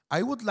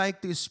I would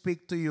like to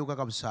speak to you,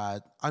 kakabsat,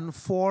 on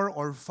 4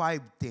 or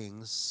 5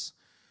 things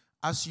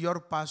as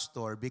your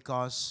pastor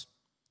because,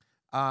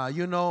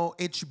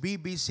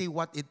 HBBC,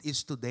 what it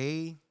is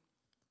today,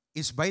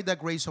 is by the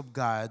grace of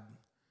God.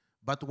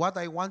 But what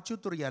I want you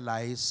to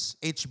realize,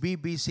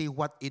 HBBC,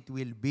 what it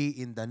will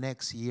be in the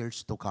next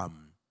years to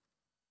come.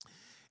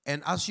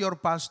 And as your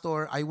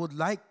pastor, I would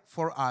like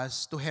for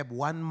us to have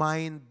one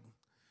mind,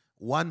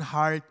 one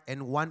heart,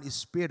 and one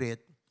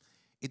spirit.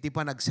 Iti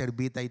pa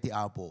nagserbita iti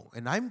Apo.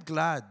 And I'm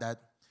glad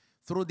that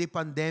through the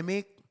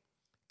pandemic,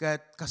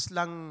 kat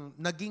kaslang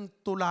naging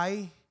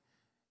tulay,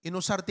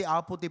 inusar ti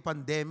Apo ti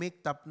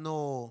pandemic,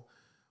 tapno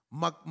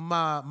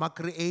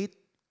mag-create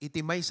iti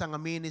may nga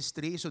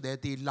ministry, so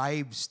that iti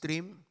live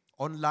stream,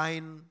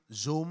 online,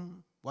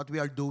 Zoom, what we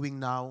are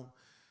doing now.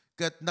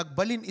 Kat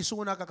nagbalin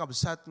isuna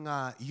kakabsat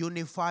nga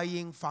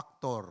unifying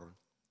factor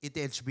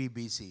iti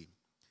HBBC.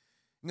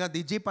 Nga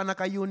DJ pa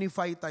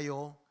naka-unify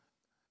tayo,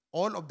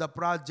 all of the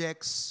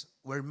projects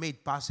were made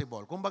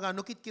possible. Kumbaga,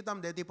 nukit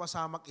kitam deti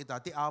pasamak ita,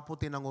 ti Apo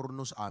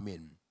tinangurnos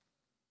amin.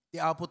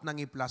 Ti Apo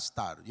nang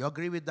iplastar. You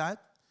agree with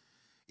that?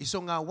 Iso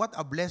nga, what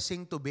a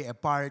blessing to be a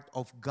part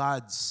of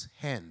God's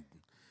hand.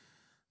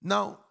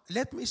 Now,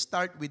 let me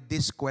start with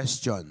this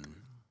question.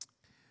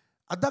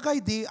 Adakay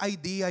di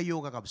idea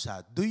yung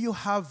kakabsat. Do you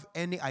have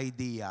any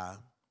idea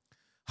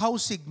how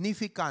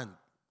significant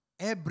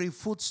every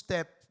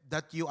footstep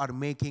that you are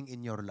making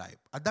in your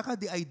life? Adaka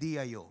di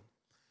idea yo.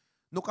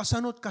 No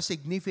kasanot ka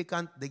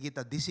significant de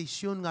kita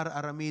desisyon nga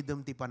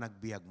aramidem ti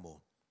panagbiag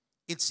mo.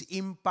 Its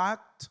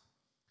impact,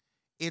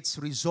 its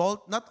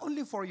result, not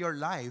only for your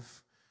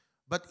life,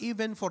 but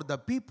even for the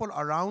people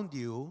around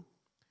you,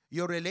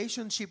 your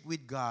relationship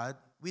with God,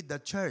 with the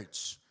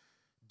church.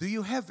 Do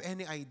you have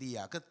any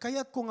idea?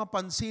 Kaya't ko nga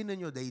pansinin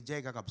nyo,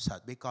 DJ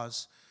kakabsat,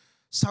 because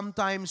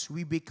sometimes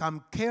we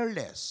become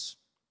careless.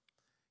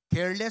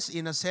 Careless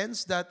in a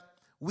sense that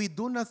we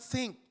do not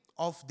think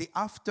of the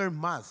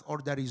aftermath or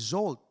the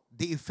result,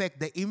 the effect,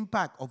 the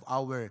impact of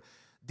our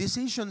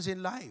decisions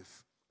in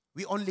life.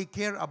 We only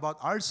care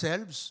about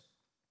ourselves.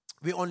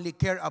 We only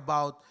care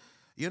about,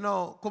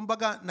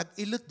 kumbaga,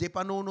 nag-ilit di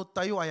panunot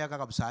tayo, aya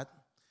kakabsat.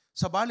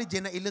 Sa bali, di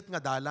nailit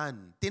nga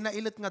dalan.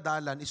 Tinailit nga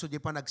dalan, iso di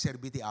pa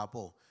nagserbi ti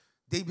Apo.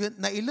 Di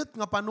nailit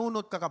nga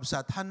panunot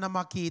kakabsat, han na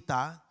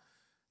makita,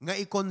 nga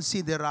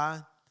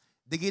ikonsidera,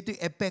 di gito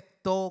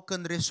epekto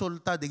kan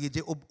resulta, di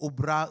gito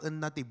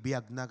ubraan na ti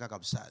biyag na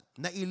kakabsat.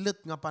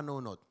 Nailit nga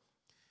panunot.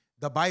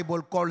 The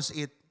Bible calls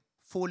it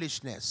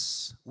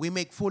foolishness. We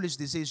make foolish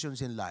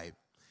decisions in life.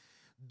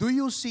 Do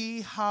you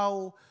see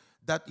how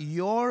that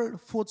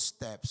your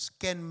footsteps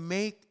can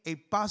make a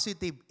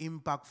positive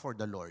impact for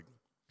the Lord?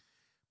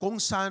 Kung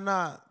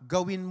sana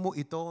gawin mo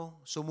ito,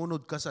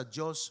 sumunod ka sa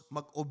Diyos,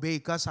 mag-obey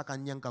ka sa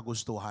Kanyang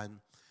kagustuhan,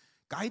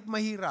 kahit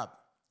mahirap,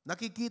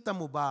 nakikita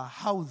mo ba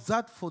how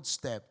that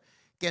footstep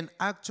can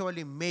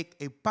actually make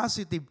a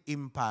positive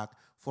impact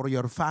for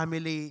your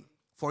family,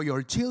 for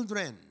your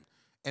children,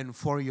 and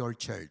for your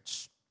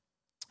church?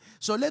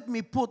 So let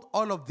me put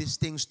all of these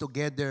things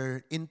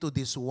together into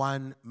this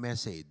one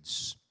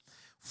message.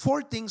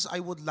 4 things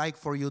I would like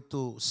for you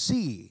to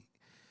see.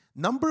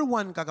 Number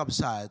 1,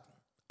 kakabsat,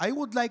 I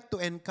would like to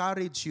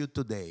encourage you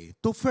today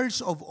to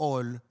first of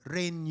all,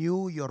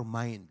 renew your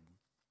mind.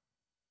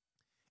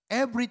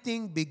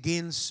 Everything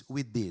begins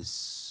with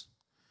this.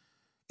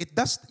 It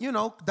does,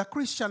 the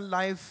Christian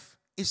life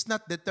is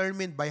not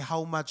determined by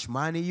how much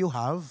money you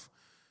have,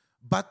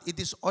 but it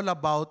is all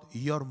about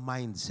your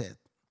mindset.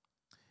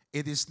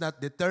 It is not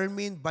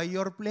determined by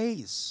your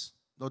place.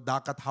 No,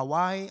 dakat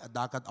Hawaii,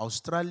 dakat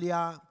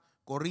Australia,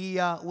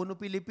 Korea, uno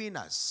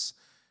Pilipinas.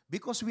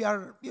 Because we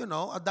are,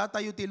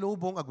 adata yu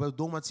tilubong,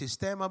 agwadumat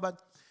sistema,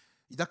 but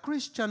the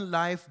Christian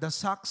life, the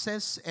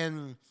success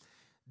and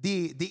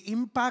the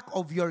impact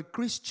of your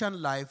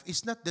Christian life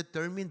is not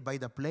determined by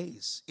the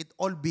place. It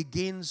all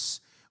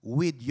begins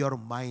with your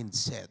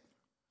mindset.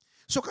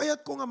 So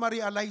kaya't ko nga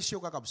ma-realize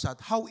yung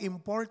kakabsat, how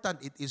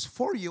important it is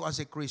for you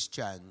as a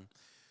Christian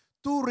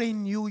to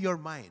renew your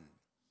mind.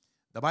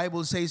 The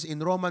Bible says in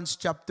Romans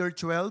chapter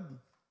 12,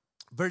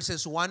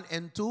 verses 1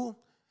 and 2,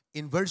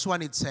 in verse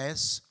 1 it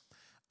says,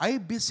 I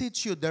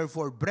beseech you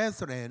therefore,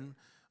 brethren,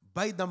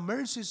 by the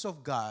mercies of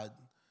God,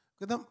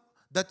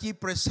 that ye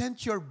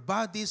present your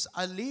bodies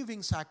a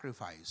living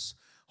sacrifice,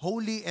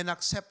 holy and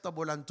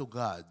acceptable unto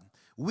God,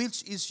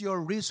 which is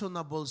your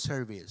reasonable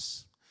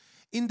service.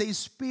 In the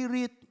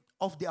spirit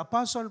of the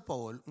Apostle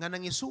Paul, nga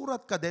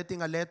nangisurat kadeti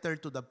nga letter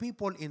to the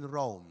people in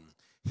Rome,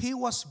 he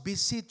was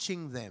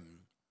beseeching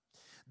them.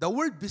 The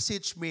word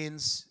beseech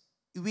means,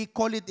 we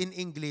call it in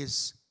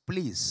English,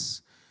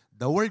 please.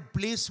 The word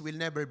please will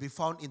never be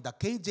found in the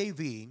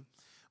KJV,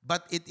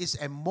 but it is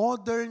a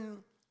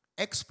modern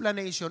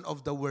explanation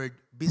of the word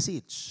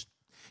beseech.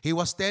 He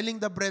was telling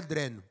the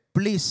brethren,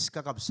 please,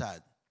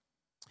 kakabsat.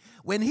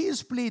 When he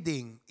is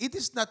pleading, it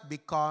is not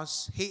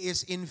because he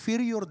is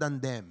inferior than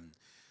them,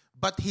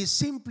 but he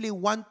simply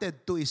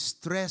wanted to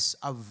stress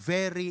a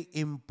very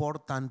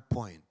important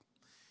point.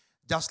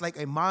 Just like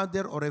a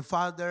mother or a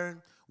father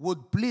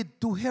would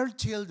plead to her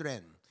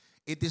children,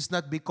 It is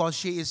not because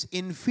she is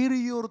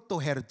inferior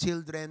to her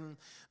children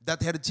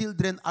that her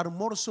children are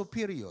more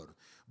superior.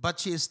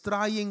 But she is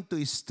trying to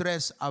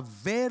stress a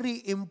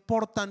very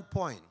important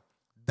point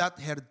that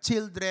her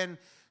children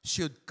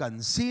should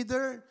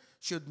consider,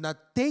 should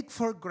not take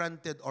for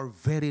granted or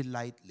very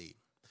lightly.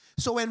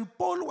 So when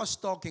Paul was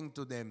talking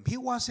to them, he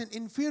wasn't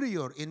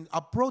inferior in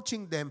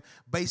approaching them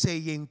by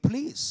saying,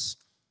 please,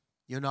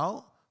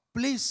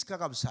 please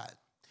kakabsat.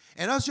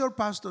 And as your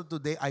pastor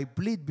today, I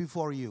plead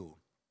before you,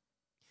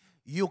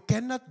 you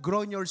cannot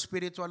grow in your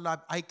spiritual life.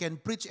 I can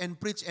preach and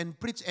preach and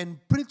preach and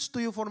preach to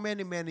you for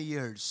many, many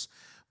years.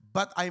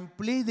 But I'm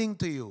pleading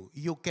to you,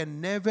 you can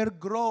never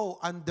grow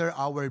under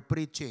our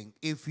preaching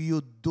if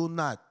you do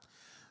not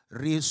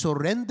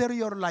surrender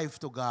your life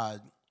to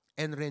God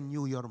and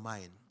renew your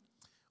mind.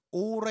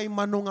 Uray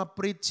manunga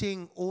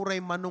preaching,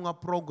 uray manunga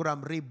program,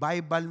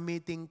 revival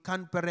meeting,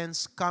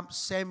 conference, camp,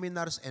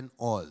 seminars, and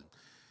all.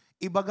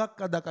 Ibagak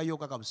kada kayo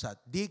kakabsat.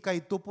 Di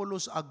kay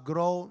tupulos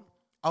agrow,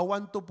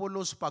 awan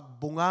tupulos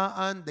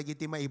pagbungaan,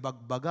 dagiti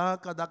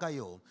maibagbaga kada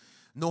kayo.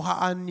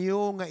 Nuhaan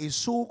niyo nga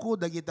isuko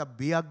dagita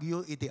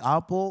biyagyo iti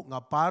Apo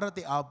nga para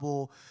ti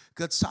Apo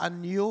ket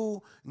saan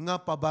niyo nga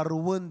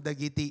pabaruwen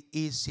dagiti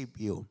isip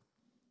yo.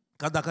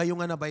 Kada kayo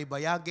nga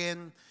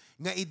nabaybayagen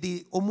nga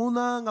idi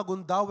umuna nga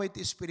gundaway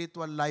ti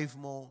spiritual life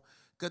mo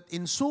ket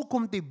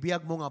insukom ti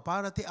biyag mo nga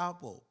para ti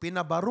Apo,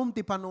 pinabarum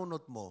ti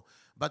panunot mo.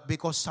 But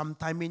because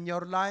sometime in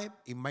your life,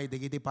 imay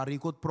dagiti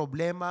parikot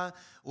problema,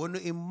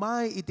 uno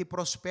imay iti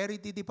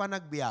prosperity ti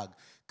panagbiag,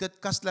 ket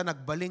kasla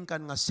nagbaling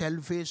kan nga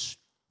selfish,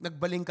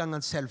 nagbaling ka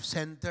nga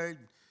self-centered,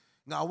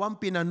 nga awang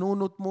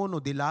pinanunot mo no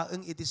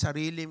dilaeng iti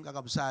sarilim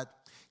kakabsat,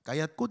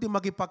 kayat ko ti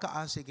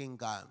magipakaasiking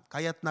ka,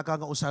 kayat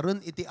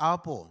nakangausaran iti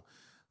Apo.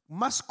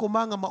 Mas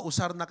kuma nga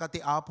mausar na ka ti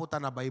Apo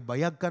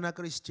tanabaybayag ka na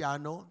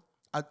Kristiyano,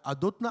 at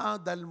adot na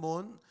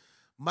adalmon,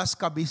 mas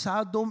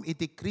kabisadom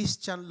iti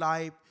Christian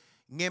life,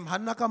 ngem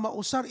hana ka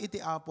mausar iti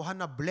Apo,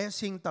 hana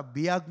blessing ta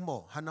biyag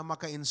mo, hana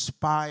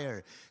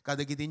maka-inspire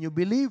kadagiti new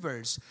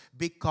believers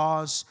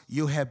because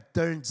you have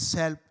turned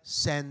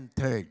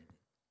self-centered.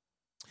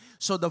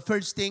 So the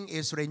first thing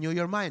is renew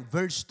your mind.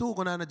 Verse 2,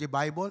 kung na di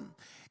Bible,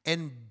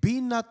 and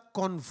be not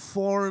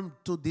conformed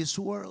to this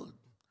world.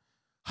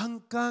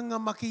 Hangka nga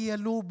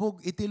makiyalubog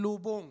iti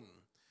lubong.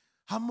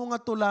 Hamo nga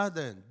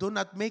tuladen, do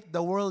not make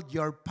the world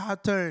your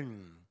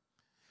pattern.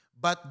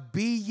 But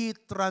be ye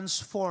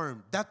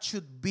transformed. That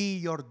should be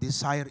your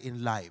desire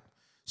in life.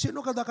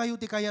 Sino kada kayo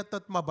ti kayat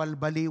at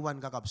mabalbaliwan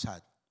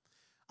kakabsat?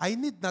 I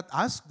need not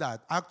ask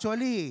that.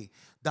 Actually,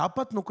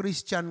 dapat no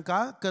Christian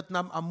ka, kat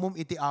namamum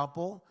iti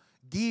Apo,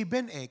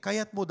 given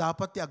kayat mo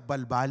dapat ti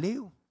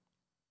agbalbaliw.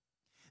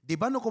 Di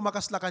ba no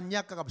kumakasla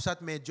kanya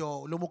kakabsat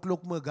medyo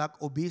lumukluk magak,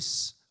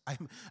 obese?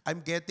 I'm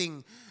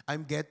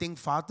getting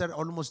fatter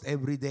almost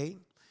every day.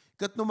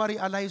 Kat no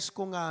ma-realize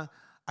ko nga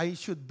I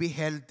should be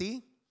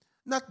healthy.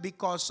 Not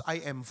because I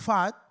am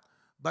fat,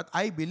 but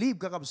I believe,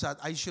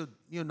 kakabsat, I should,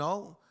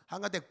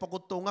 hangatek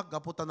pakutungak,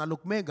 gaputan na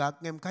lukmegak,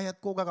 ngem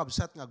kayat ko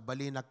kakabsat,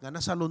 ngagbalinak nga,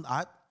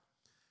 nasalunat.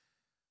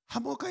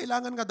 Hamo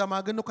kailangan nga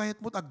damagan no kayat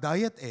mo't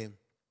ag-diet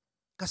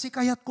Kasi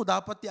kayat ko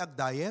dapat ti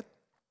ag-diet,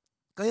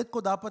 kayat ko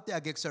dapat ti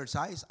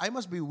ag-exercise. I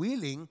must be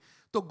willing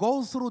to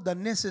go through the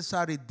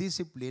necessary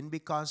discipline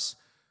because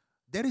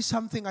there is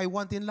something I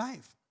want in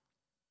life.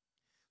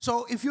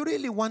 So if you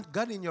really want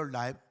God in your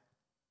life,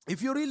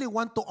 if you really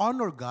want to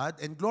honor God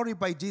and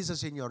glorify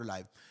Jesus in your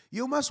life,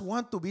 you must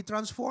want to be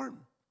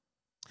transformed.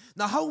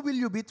 Now, how will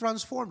you be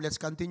transformed? Let's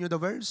continue the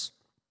verse.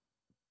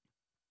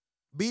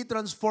 Be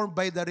transformed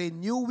by the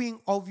renewing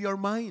of your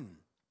mind,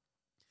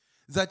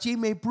 that ye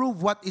may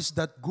prove what is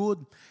that good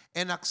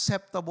and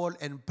acceptable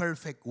and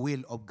perfect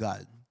will of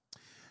God.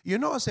 You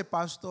know, as a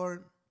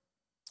pastor,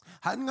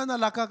 han nga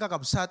nalaka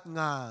kakabsat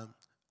nga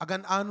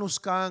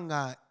agan-anos ka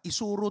nga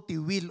isuro ti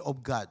will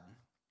of God.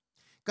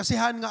 Kasi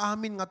han nga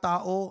amin nga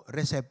tao,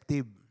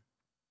 receptive.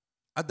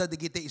 At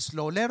dadigite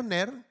slow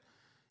learner,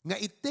 nga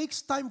it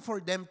takes time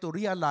for them to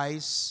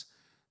realize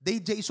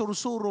they jay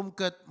isurusurum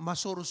kat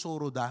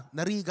masurusuro da,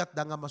 narigat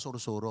da nga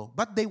masurusuro.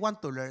 But they want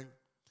to learn.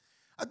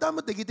 At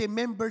damat digite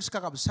members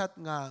kakabsat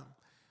nga,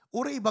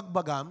 ura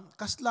ibagbagam,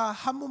 kasla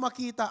hamo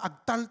makita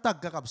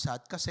agtaltag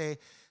kakabsat kasi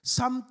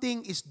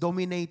something is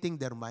dominating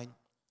their mind.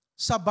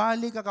 Sa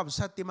bali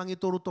kakabsat, ti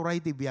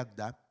mangituruturay ti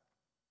biyagda,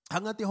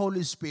 hanga ti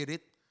Holy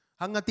Spirit,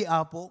 hanga ti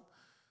Apo.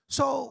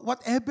 So,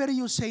 whatever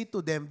you say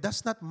to them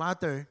does not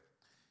matter.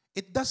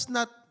 It does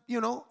not,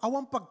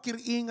 awang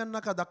pagkiringan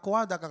na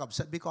kadakwada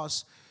kakabsat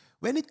because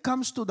when it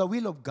comes to the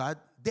will of God,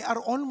 they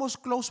are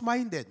almost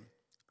close-minded.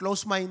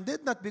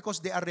 Close-minded not because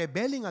they are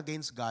rebelling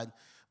against God,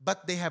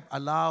 but they have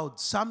allowed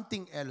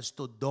something else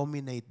to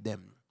dominate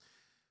them.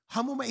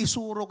 Hamo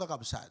maisuro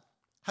kakabsat.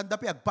 Handa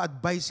pa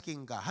agpa-advise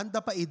king ka.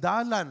 Handa pa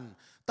idalan.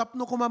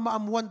 Tapno ko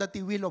mamaamuan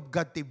dati will of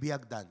God ti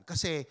biyagdan.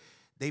 Kasi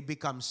they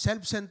become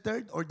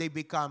self-centered or they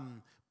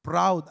become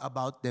proud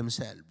about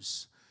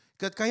themselves.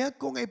 Kaya't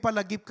kung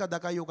ipalagip ka da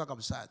kayo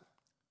kakabsat,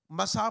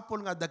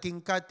 masapol nga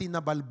daking ka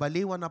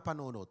tinabalbaliwan na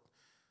panunot.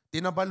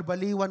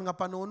 Tinabalbaliwan nga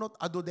panunot,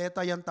 adudeta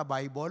yan ta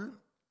Bible,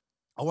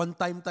 One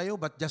time tayo,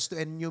 but just to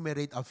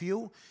enumerate a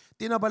few,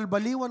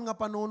 tinabalbaliwan nga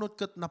panunot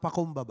ket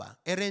napakumbaba.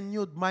 A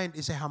renewed mind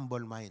is a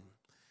humble mind.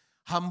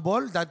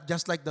 Humble, that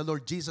just like the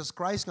Lord Jesus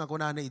Christ, nga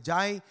kunana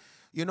ijay,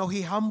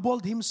 He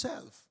humbled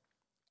Himself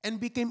and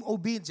became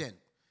obedient.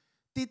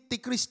 Ti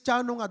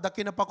Kristiyano nga da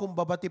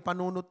kinapakumbaba ti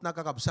panunot na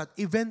kakabsat,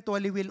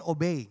 eventually will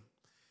obey.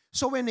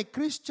 So when a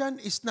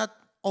Christian is not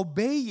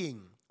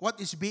obeying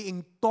what is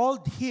being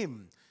told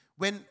him,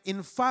 when in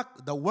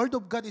fact the Word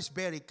of God is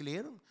very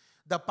clear,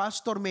 the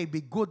pastor may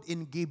be good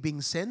in giving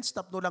sense,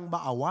 tapno lang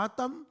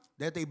maawatam,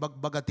 dito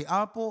ibagbaga ti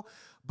Apo,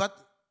 but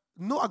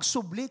no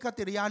agsubli ka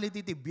ti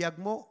reality ti biyag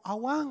mo,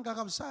 awang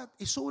kakabsat,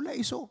 isula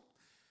iso.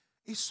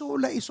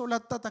 Isula iso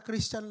latta ta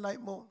Christian life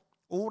mo.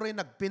 Uri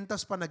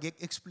nagpintas pa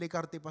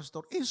nag-explikar ti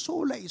pastor,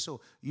 isula iso.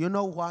 You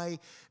know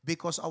why?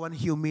 Because awan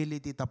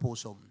humility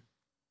tapusom.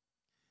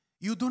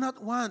 You do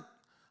not want,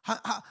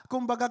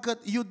 kumbaga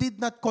you did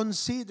not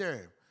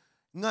consider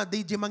nga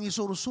di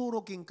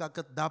mangisurusuro king ka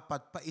kat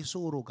dapat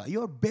paisuro ka.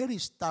 You're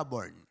very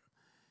stubborn.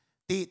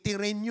 Ti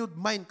renewed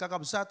mind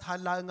kakabsat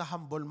hala nga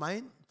humble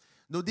mind.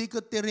 No di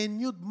kat ti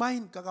renewed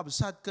mind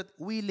kakabsat kat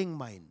willing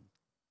mind.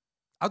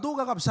 Adu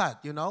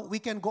kakabsat, we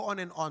can go on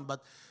and on,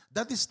 but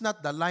that is not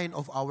the line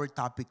of our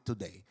topic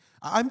today.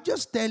 I'm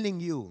just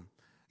telling you,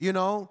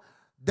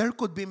 there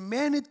could be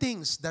many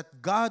things that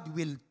God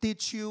will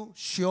teach you,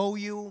 show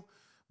you,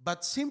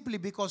 but simply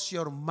because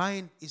your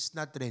mind is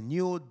not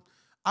renewed,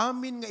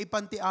 amin nga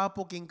ipanti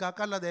Apo king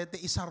kakaladete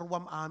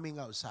isarwam amin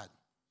nga usad.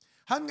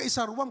 Han nga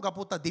isarwam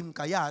kaputa dim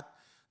kayat,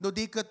 no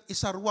diket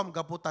isarwam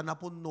kaputa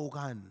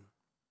napunnukan.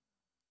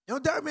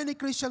 There are many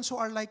Christians who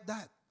are like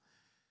that.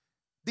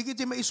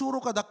 Dikit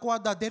maisuro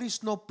kadakwada, there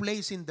is no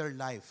place in their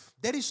life.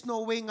 There is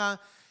no way nga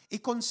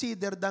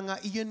i-consider da nga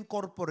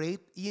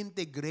i-incorporate,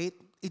 i-integrate,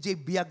 ijay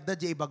biyagda,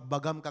 jay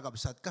bagbagam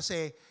kakabsat.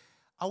 Kasi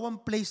awang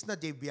place na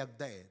jay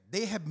biyagda eh.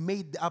 They have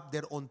made up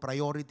their own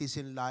priorities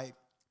in life.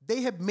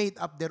 They have made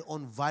up their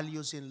own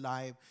values in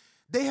life.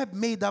 They have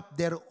made up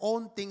their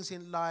own things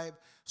in life.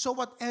 So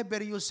whatever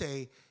you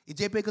say,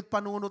 ijay kat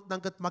panunot ng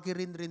kat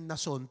makirinrin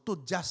na son to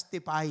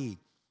justify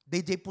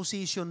the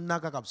position na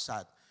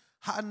kakabsat.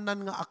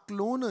 Haanan nga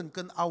aklonen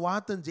kan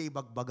awatan jay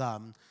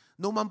bagbagam,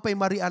 no man pa'y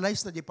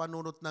ma-realize na jay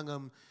panunot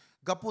ng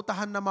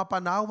gaputahan na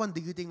mapanawan,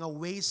 di nga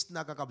waste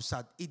na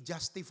kakabsat,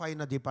 i-justify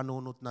na jay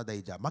panunot na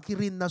dayja.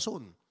 Makirin na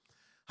son.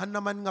 Han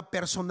naman nga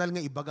personal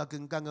nga ibaga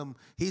kang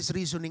his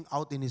reasoning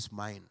out in his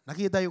mind.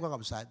 Nakita yung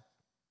kakabsat?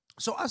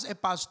 So as a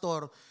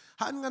pastor,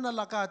 haan nga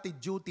nalaka ti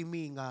duty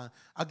mi nga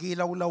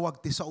agilaw-lawag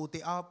ti sa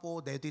uti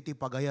Apo, dahito ti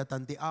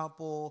pagayatan ti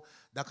Apo,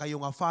 da kayo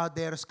nga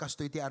fathers,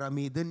 kastoy ti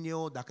aramiden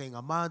nyo, da kayo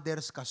nga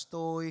mothers,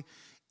 kastoy.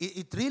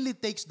 It really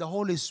takes the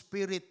Holy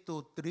Spirit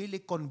to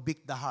really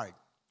convict the heart.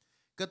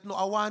 Kat no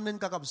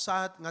awanan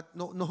kakabsat,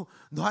 no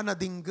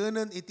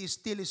hanadingganan, it is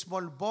still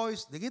small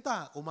boys, di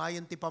kita,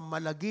 umayan ti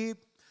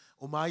pamalagip,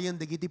 umayan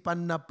digiti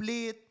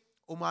panaplit,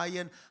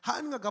 umayan,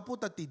 haan nga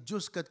kaputa ti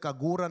Diyos kat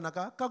kagura na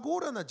ka,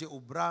 kagura na di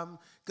ubram,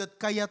 kat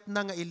kayat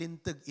na nga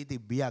ilintag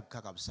iti biyag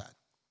kakabsat.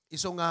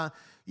 Iso nga,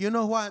 you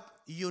know what?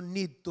 You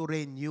need to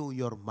renew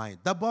your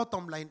mind. The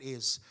bottom line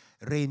is,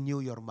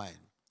 renew your mind.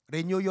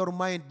 Renew your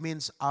mind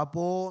means,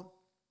 Apo,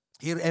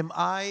 here am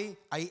I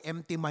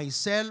empty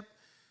myself,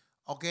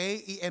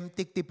 okay?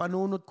 I-empty ti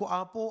panunot ko,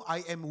 Apo,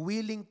 I am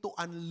willing to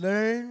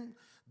unlearn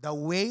the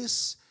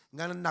ways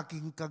nga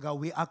naking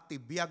kagawi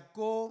aktibiyag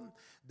ko,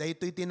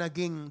 dahito iti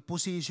naging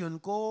position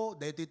ko,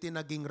 dahito iti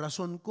naging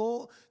rason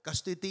ko,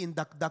 kasto iti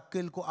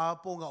indakdakkel ko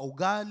Apo nga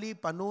ugali,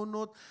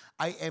 panunot,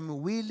 I am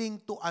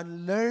willing to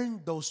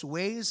unlearn those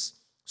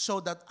ways so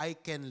that I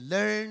can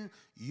learn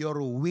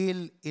your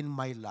will in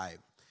my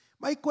life.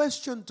 My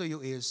question to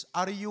you is,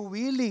 are you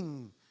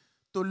willing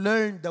to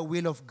learn the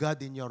will of God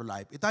in your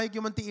life? Itayag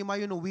yung manti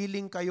imayon,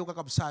 willing kayo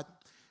kakabsat,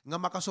 nga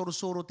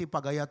makasursuro ti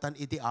pagayatan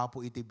iti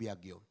Apo iti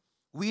biyagyo.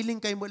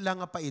 Willing kayo mo lang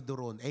nga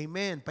paiduron.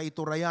 Amen.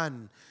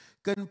 Paiturayan.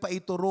 Kan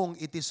paiturong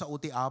iti sa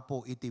uti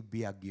Apo iti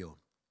biyagyo.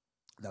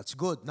 That's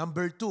good.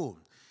 Number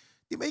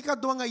 2. Di may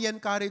kadwa nga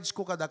i-encourage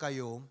ko kada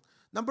kayo.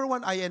 Number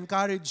 1, I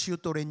encourage you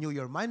to renew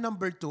your mind.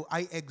 Number 2,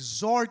 I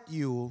exhort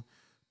you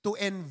to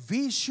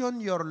envision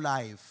your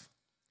life.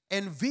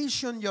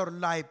 Envision your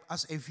life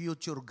as a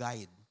future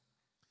guide.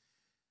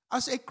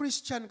 As a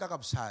Christian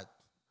kakabsat,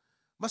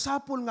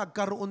 masapol nga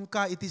karoon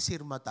ka iti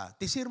sirmata.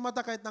 Ti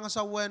sirmata kahit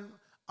nangasawan,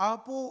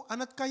 Apo,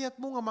 anat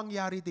kayat mo nga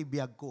mangyari ti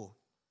biyag ko?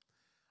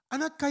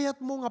 Anat kayat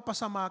mo nga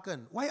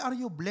pasamakan? Why are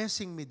you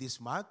blessing me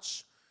this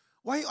much?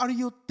 Why are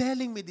you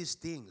telling me these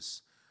things?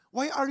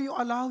 Why are you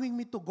allowing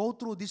me to go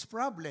through these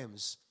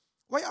problems?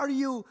 Why are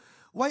you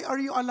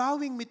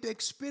allowing me to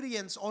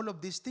experience all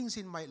of these things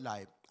in my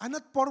life?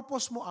 Anat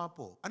purpose mo,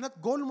 Apo? Anat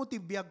goal mo ti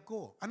biyag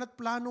ko? Anat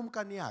planom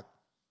kaniyak?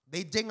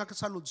 Dayjay nga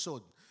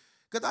kasaludsod.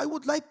 Kat I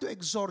would like to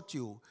exhort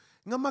you,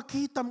 nga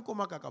makitam ko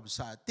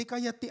makakabsat, ti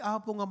kaya ti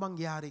Apo nga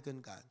mangyari kan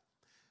ka.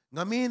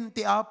 Ngamin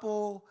ti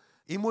Apo,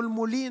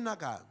 imulmuli na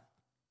ka,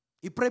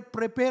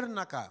 i-prepare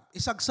na ka,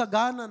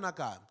 isagsagana na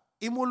ka,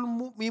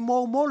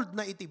 imomold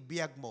na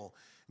itibiyag mo,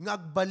 nga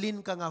agbalin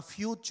ka nga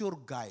future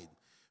guide.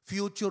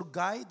 future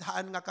guide,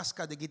 haan nga kas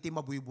ka, digiti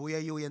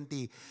mabuibuyayo yan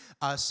ti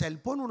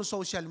cellphone, no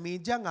social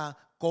media nga,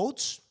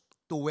 coach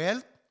to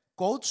wealth,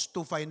 coach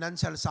to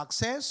financial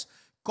success,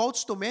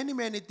 coach to many,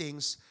 many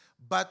things,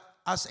 but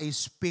as a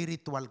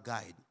spiritual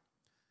guide.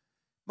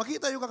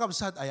 Makita yung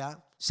kakabsat,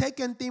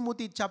 2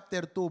 Timothy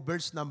chapter 2,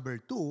 verse number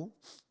 2,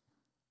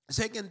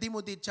 2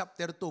 Timothy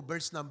chapter 2,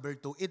 verse number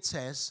 2, it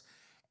says,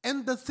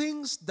 "And the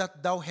things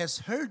that thou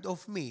hast heard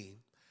of me,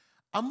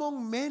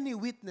 among many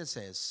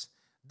witnesses,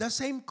 the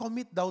same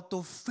commit thou to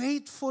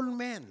faithful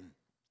men,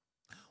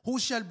 who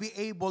shall be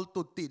able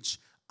to teach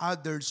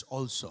others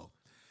also."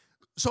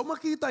 So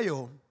makita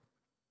yo,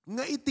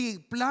 nga iti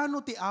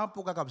plano ti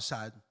Apo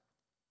kakabsat,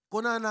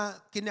 kuna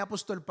na kini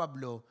Apostol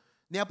Pablo,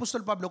 ni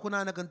Apostol Pablo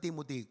kuna na kan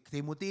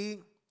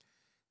Timothy,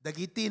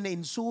 dagiti na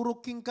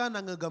insurok king ka,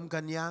 nangagam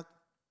kanyak,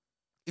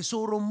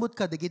 isurumot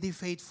ka, dagiti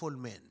faithful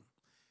men.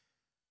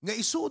 Nga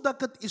isuda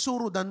kat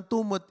isurudan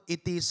tumot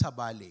iti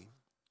sabali.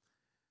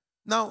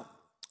 Now,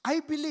 I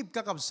believe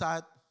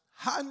kakabsat,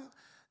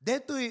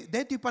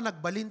 deto'y pa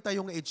nagbalin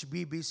tayong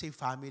HBBC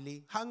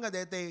family. Hanga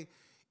deto'y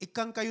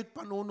ikang kayot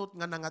panunot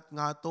nga nangat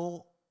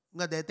ngato,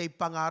 nga deto'y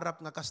pangarap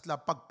nga kasla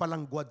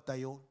pagpalangguad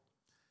tayo.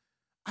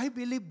 I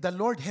believe the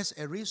Lord has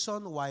a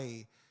reason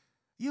why,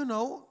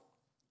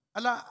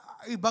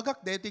 ibagak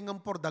deto'y ngam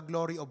for the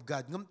glory of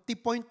God. Ngam ti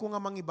point ko nga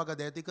mangibaga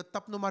deto'y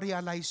katap no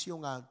ma-realize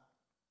yung nga,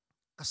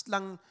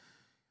 kaslang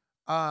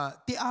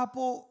ti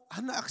Apo,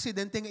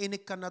 aksidente nga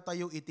inik ka na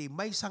tayo iti,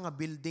 may nga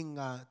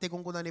building nga, tikong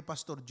ko na ni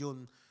Pastor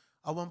June,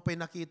 awan pa'y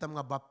nakita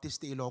mga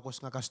Baptist ti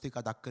Ilocos nga kasto'y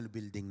kadakkel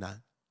building na.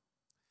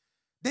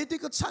 Dito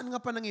kat saan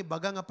nga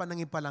panangibaga nga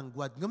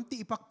panangipalangguad, ngam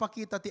ti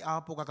ipakpakita ti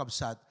Apo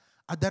kakabsat,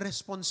 ada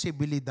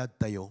responsibilidad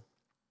tayo.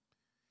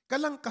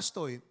 Kalang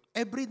kastoy,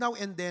 every now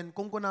and then,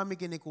 kung kunami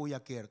kini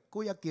Kuya Kirk,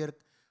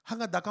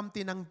 hanga dakam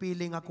tinang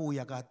pili nga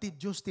kuya ka, ti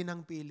Diyos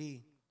tinang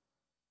pili.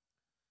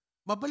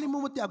 Mabali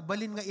mo ti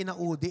agbalin nga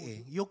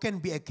inaudi You can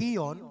be a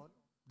Kion,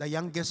 the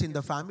youngest in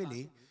the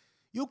family.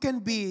 You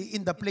can be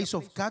in the place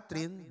of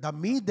Catherine, the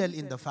middle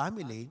in the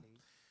family.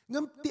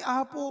 Ngam ti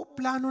Apo,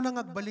 plano nang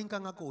agbalin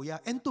ka nga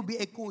kuya. And to be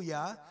a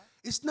kuya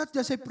is not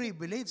just a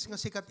privilege nga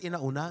sikat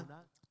inauna.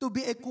 To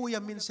be a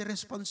kuya means a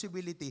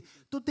responsibility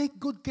to take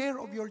good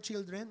care of your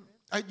children,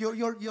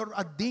 your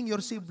ading, your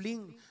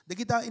sibling. Da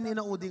kita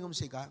inaudi ng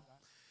sika.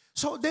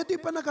 So, dito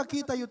pa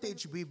nakakita yung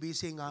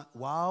HBBC nga,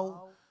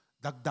 wow,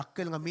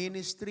 dagdakkel nga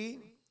ministry.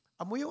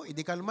 Amuyo,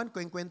 idi kalman,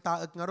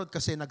 kwentaat nga rod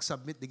kasi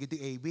nag-submit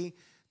digiti AB.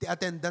 Ti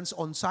attendance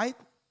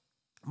on-site,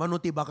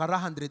 manot ti bakara,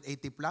 180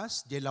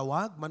 plus, jay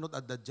lawag, manot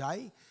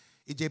adadjay,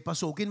 ijay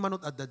pasukin,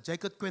 manot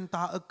adadjay, kat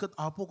kwentaat kat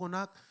apo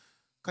kunak,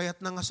 kayat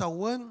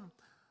nangasawan,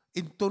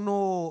 into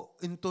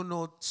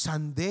no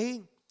Sunday,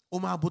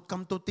 umabot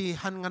kam to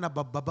tihan nga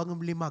nabababang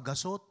 5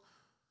 gasot.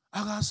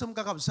 Agasam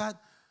kakabsat.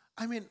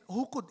 I mean,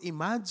 who could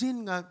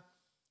imagine nga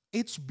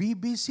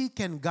HBBC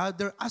can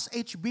gather as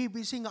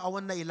HBBC nga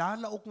awan na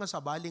ilalaok nga sa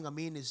bali nga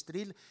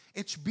ministry,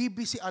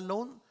 HBBC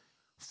alone,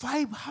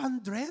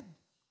 500.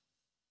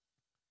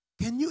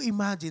 Can you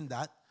imagine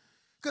that?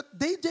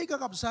 DJ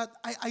kakabsat,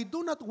 I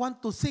do not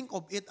want to think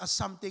of it as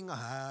something,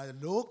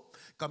 look,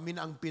 kami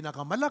na ang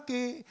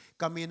pinakamalaki,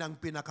 kami na ang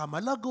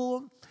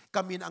pinakamalago,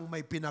 kami na ang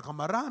may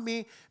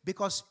pinakamarami,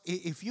 because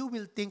if you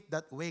will think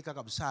that way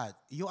kakabsat,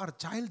 you are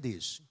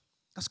childish.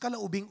 Kas kala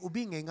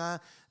ubing-ubing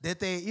nga,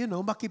 dete,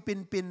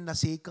 makipinpin na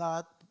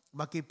sikat,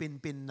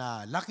 makipinpin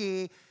na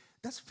laki,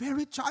 that's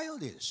very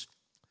childish.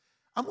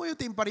 Amo yung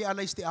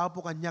timpari-alize ti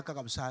Apo kanya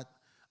kakabsat,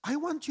 I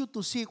want you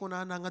to see kung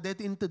nga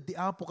dito into di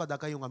Apo kada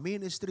kayo nga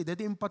ministry, dito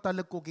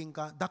impatalag cooking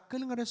ka,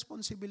 dakkel nga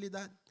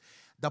responsibilidad.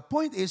 The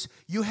point is,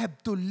 you have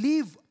to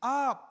live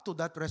up to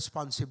that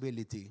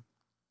responsibility.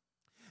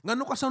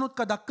 Ngano kasanot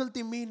kadakkel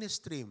ti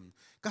ministry,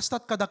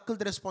 kastat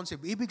kadakkel ti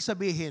responsibility. Ibig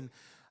sabihin,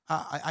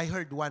 I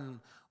heard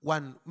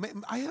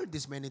I heard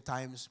this many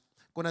times,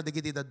 kung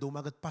nadigiti da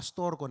dumagat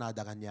pastor, kung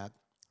nada kanyak,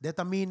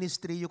 deta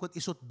ministry, you could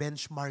isut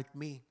benchmark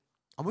me.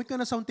 Amoy ka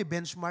na sa unti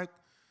benchmark,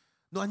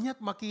 no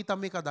anyat makita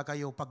mi kada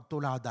kayo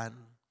pagtuladan.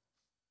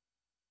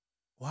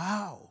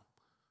 Wow!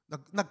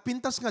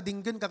 Nagpintas nga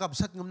dinggan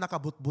kakabsat ng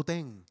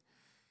nakabutbuteng.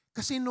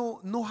 Kasi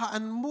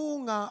nuhaan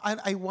mo nga,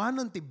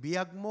 aywanan ti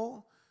biyag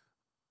mo,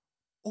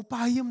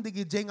 upayam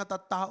digijay nga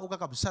tattao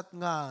kakabsat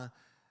nga,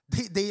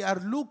 they are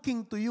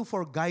looking to you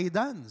for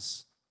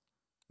guidance.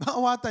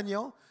 Maawatan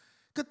nyo?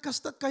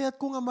 Kastat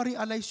kayat ko nga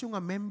ma-realize yung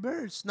nga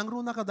members, nang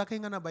runa kadakay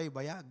nga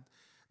nabaybayag.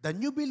 The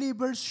new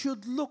believers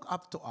should look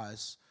up to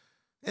us.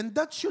 And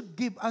that should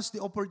give us the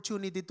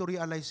opportunity to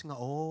realize nga,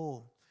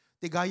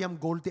 tigayam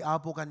goal ti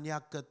Apo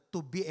kanya to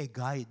be a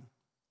guide.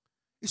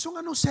 Iso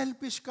nga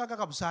selfish ka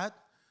kakabsat,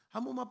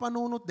 hamo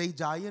mapanunot day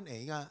giant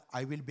nga,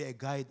 I will be a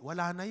guide.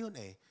 Wala na yun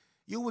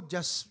You would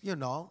just,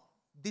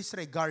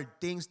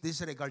 disregard things,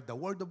 disregard the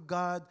Word of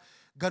God,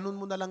 ganun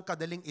mo na lang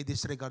kadaling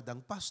i-disregard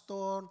ang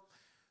pastor.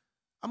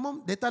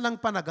 Deta lang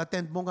pa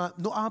nag-attend mo nga,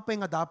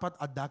 apay nga dapat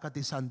adda ka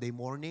ti Sunday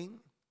morning,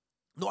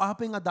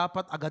 apay nga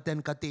dapat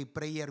agaten ka ti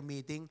prayer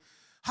meeting,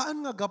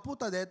 haan nga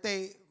gaputa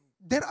dete,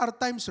 there are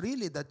times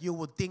really that you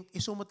would think,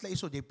 isumot la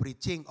iso, they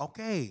preaching.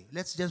 Okay,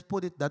 let's just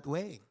put it that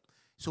way.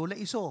 So la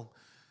iso.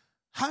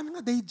 Han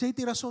nga day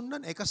ti rason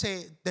nan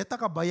kasi deta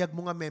ka bayag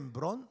mo nga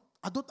membron,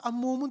 adot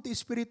amumon ti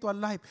spiritual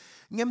life.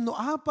 Ngem no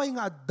apay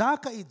nga adda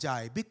ka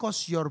ijay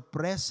because your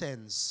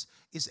presence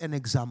is an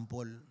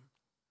example.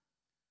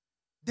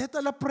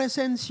 Deta la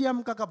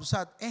presensyam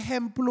kakabsat,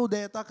 ehemplo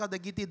deta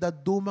kadagiti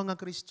daddu mga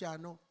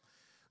Kristiyano.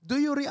 Do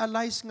you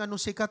realize nga no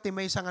sikat ti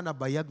may nga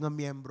nabayag nga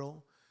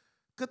miyembro?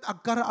 Kat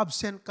agkara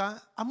absent ka,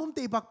 amom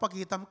ti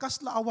ipagpakitam,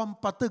 kasla awang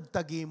patag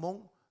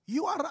tagimong,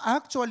 you are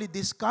actually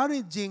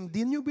discouraging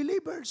the new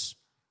believers.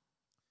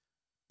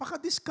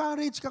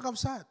 Paka-discourage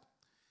kakabsat.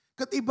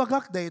 Kat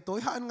ibagak dito,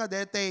 haan nga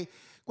dete,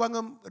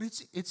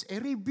 it's a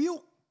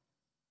rebuke.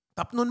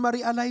 Tapnon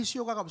ma-realize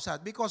yung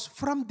kakabsat because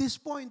from this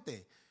point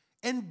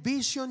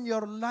envision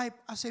your life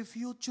as a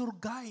future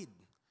guide.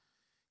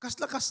 Kas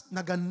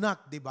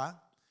naganak, di ba?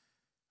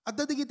 At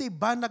dadigiti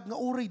banag nga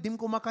uray, dim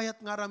kumakayat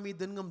nga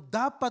aramidem, ngam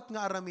dapat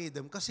nga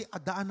aramidem, kasi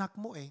ada anak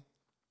mo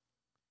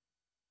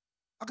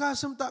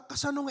Agasam ta,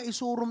 kasano nga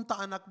isurum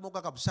ta anak mo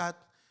kakabsat,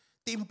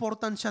 ti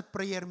important siya at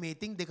prayer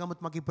meeting, di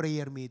kamot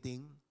maki-prayer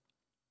meeting.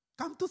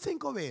 Come to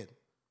think of it.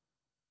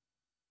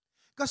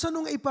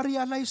 Kasano nga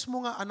iparealize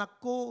mo nga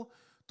anak ko,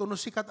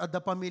 tunusikat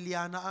ada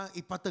pamilya na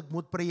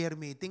ipatagmut prayer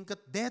meeting,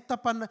 kat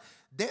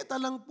deta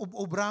lang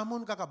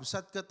ubramon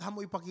kakabsat, kat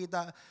hamo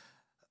ipakita,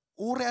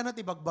 uri anat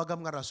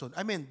ibagbagam nga rason.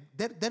 I mean,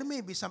 there may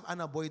be some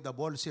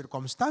unavoidable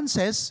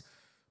circumstances,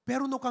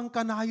 pero no kang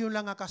kanayo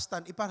lang nga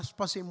kastan,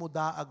 ipaspasin mo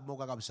daag mo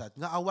kakabsat.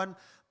 Nga awan,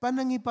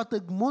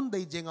 panangipatagmon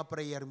day nga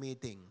prayer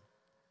meeting.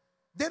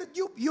 There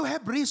you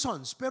have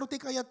reasons, pero ti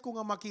kayat ko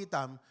nga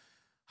makitam,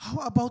 how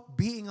about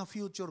being a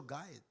future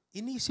guide?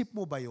 Iniisip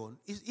mo ba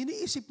yun?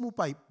 Iniisip mo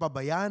pa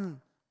ba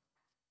yan?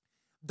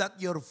 That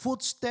your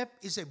footstep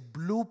is a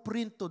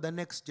blueprint to the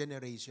next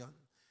generation?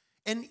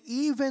 And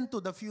even to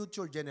the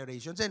future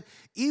generations, and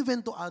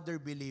even to other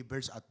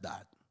believers at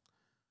that.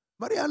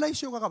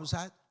 Ma-realize yung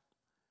kakabsat.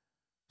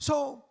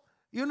 So,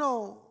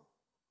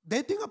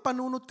 dito nga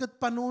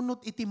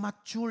panunot iti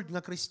matured nga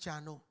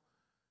Kristiyano.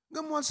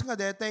 Nga once nga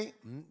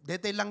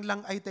dete lang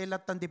ay tayo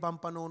latan di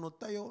panunot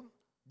tayo.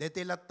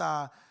 Dete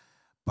lata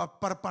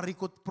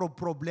parparikot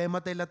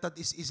problema tayo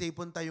latat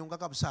isipon tayong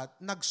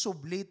kakabsat.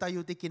 Nagsubli tayo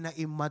ti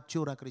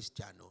kina-immature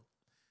Kristiyano.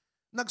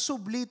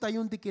 Nagsubli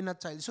tayong di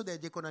kina-child. So,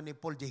 dedye ko na ni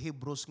Paul, di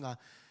Hebrews nga,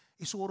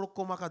 isurok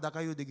ko makada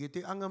kayo di gito.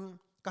 Ang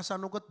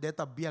kasanugot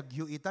deta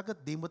biyagyo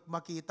itagat, di mo't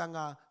makita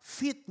nga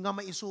fit nga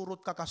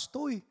maisurot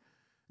kakastoy.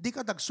 Di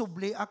ka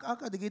nagsubli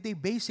di gito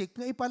basic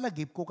nga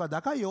ipalagip ko kada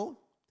kayo.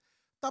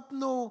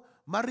 Tapno,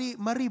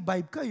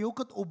 marivive kayo,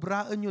 kat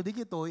ubraan nyo di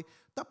gito,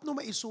 tapno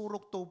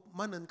maisurok to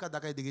manan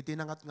kada kayo di gito,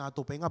 nangat nga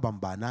to pa nga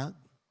bambanag.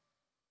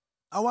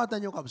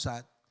 Awatan nyo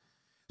kabsat.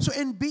 So,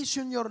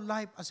 envision your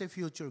life as a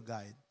future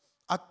guide.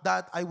 At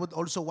that, I would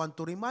also want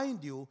to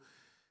remind you,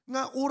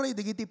 nga uray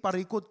digiti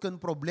parikot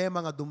kan problema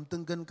nga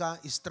dumtengken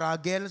ka,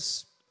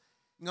 struggles,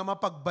 nga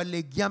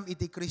mapagbaligyam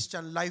iti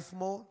Christian life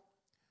mo.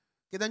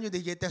 Kita nyo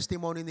digiti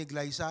testimony ni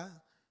Glyza,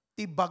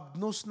 ti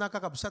bagnos na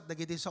kakabsat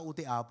dagiti sa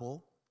uti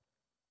apo.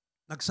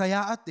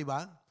 Nagsayaat, di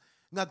ba?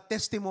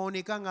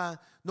 Nag-testimony ka nga,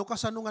 no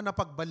kasano nga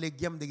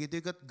napagbaligyam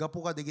digiti, kat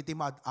gapu ka digiti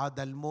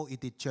maadal mo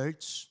iti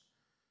church.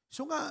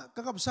 So nga,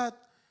 kakabsat,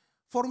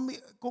 for me,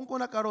 kung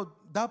nakarod,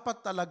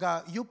 dapat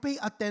talaga, you pay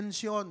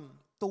attention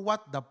to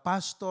what the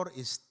pastor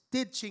is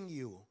teaching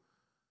you.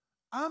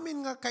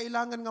 Amin nga,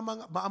 kailangan nga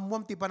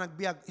maamuam ti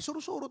panagbiag.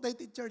 Isurusuro tayo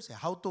ti church.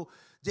 How to,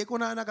 jay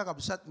ko na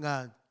kakabsat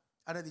nga,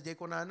 jay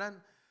ko na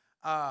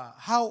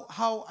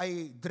how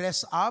I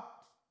dress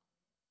up.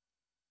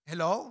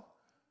 Hello?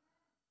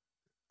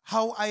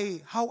 How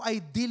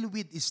I deal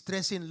with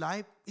stress in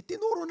life.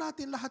 Itinuro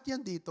natin lahat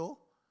yan dito.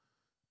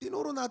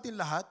 Tinuro natin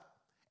lahat.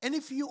 And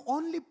if you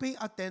only pay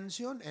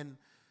attention and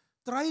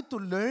try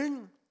to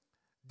learn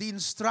the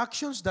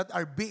instructions that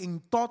are being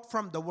taught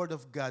from the Word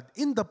of God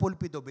in the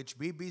pulpit of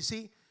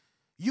HBBC,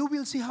 you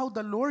will see how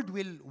the Lord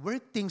will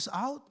work things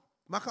out.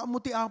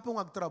 Makaamuti apong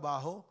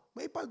agtrabaho,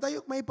 may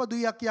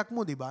paduyak-yak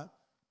mo, di ba?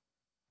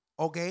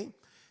 Okay?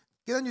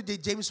 Kita nyo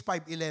di James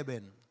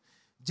 5:11.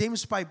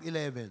 James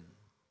 5:11.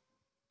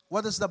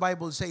 What does the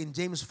Bible say in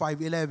James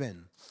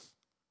 5:11?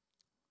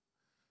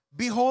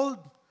 Behold,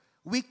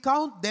 we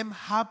count them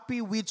happy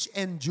which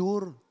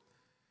endure.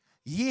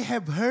 Ye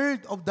have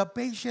heard of the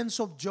patience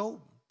of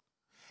Job,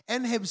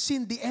 and have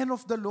seen the end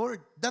of the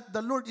Lord, that the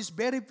Lord is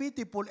very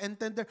pitiful and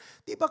tender.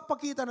 Di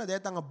pakita na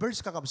dito nga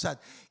verse kakabsat.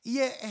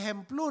 Iye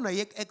ehemplo na,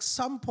 iye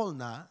example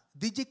na,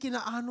 di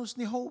kinaanos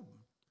ni Job.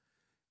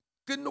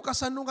 Kano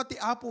kasano nga ti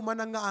apo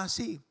man ang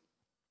ngaasi.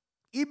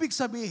 Ibig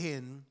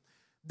sabihin,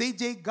 di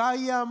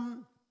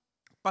gayam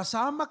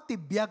pasamak ti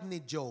biag ni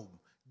Job,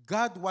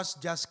 God was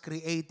just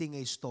creating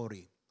a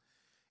story.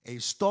 A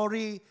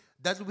story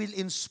that will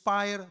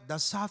inspire the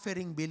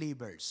suffering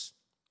believers.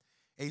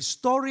 A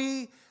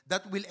story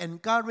that will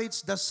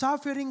encourage the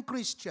suffering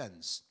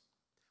Christians,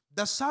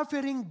 the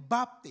suffering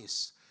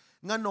Baptists,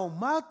 nga no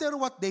matter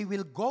what they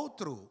will go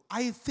through,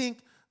 I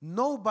think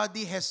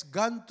nobody has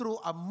gone through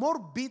a more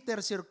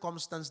bitter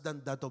circumstance than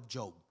that of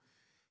Job.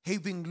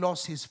 Having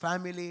lost his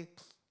family,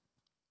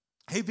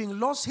 having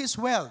lost his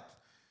wealth,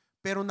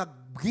 pero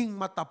naging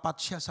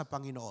matapat siya sa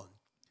Panginoon.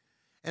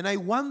 And I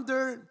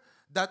wonder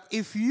that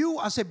if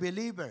you as a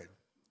believer,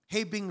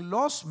 having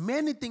lost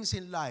many things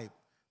in life,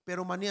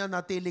 pero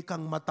mananatili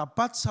kang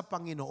matapat sa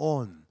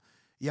Panginoon,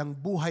 yung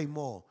buhay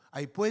mo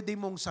ay pwede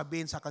mong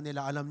sabihin sa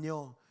kanila, alam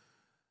nyo,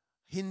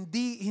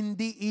 hindi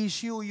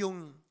issue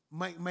yung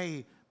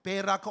may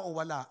pera ka o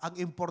wala.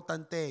 Ang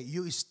importante,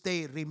 you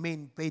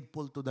remain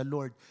faithful to the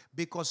Lord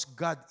because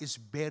God is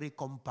very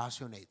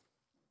compassionate.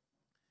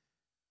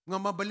 Nga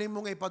mabalin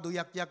mo nga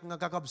ipaduyak-yak nga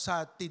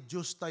kakabsat, ti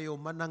Diyos tayo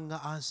manang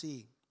nga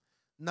asi.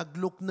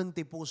 Nagluk ng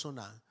ti puso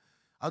na.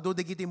 Ado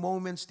digiti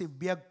moments ti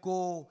biyag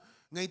ko,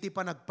 nga iti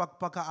pa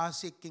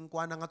nagpagpakaasik, king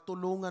kwa na nga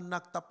tulungan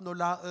naktapno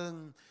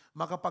laeng,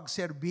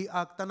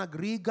 makapagserbiak, ta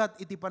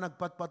nagrigat iti pa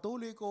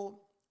nagpatpatuloy ko,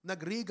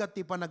 nagrigat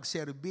ti pa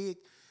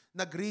nagserbik,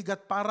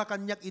 nagrigat para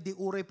kanyak idi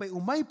uray pa'y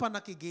umay pa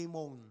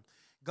nakigimong.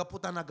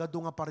 Gaputa nagado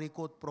nga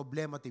parikot,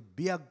 problema ti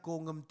biyag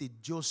ko ngam ti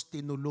Diyos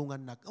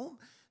tinulungan na.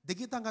 Di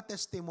kita nga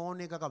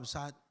testimony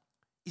kakabsat.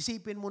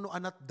 Isipin mo no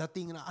anat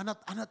dating na,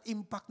 anat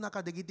impact na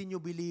ka digiti new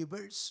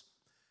believers.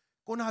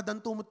 Kung nadan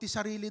tumot ti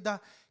sarili da,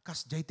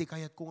 kas jay ti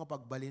kayat ko nga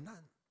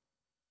pagbalinan.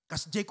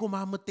 Kas jay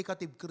kumamot ti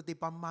katibkir ti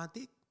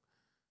pamatik.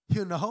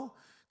 You know?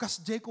 Kas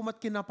jay kumat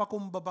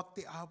kinapakumbabak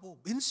ti apo.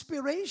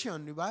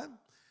 Inspiration, di ba?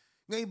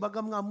 Nga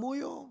ibagam nga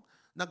muyo,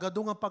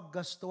 nagado nga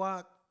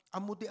paggastuak,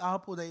 amo ti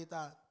apo da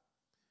ita.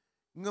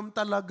 Ngam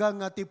talaga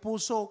nga ti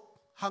pusok,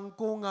 han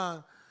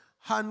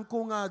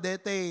ko nga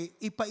dete,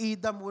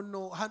 ipaida mo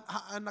no,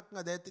 anak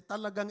nga dete,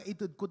 talagang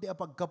itud ko ti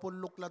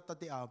apagkapuluklat ta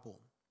ti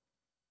apo.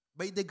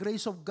 By the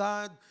grace of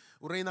God,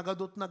 uray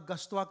nagadot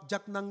naggastuak,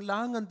 jak nang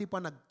langan ti pa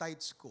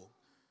nag-tithes ko.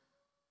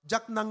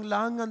 Jak nang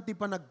langan ti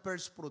pa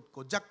nag-first fruit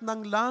ko. Jak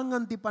nang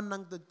langan ti pa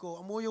nangtad ko.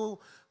 Amuyo,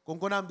 kung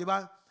kunam, di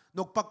ba?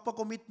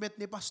 Nagpagpa-commitment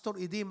ni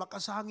Pastor Idi,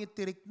 makasangit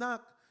ti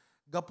riknak.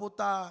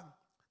 Gaputa,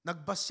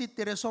 nagbasit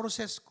ti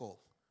resources ko.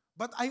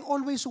 But I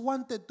always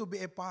wanted to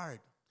be a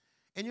part.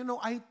 And you know,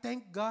 I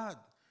thank God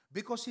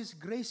because His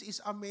grace is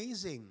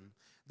amazing.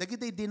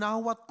 Dagiti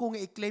dinawat ko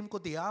nga i-claim ko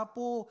ti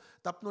Apo,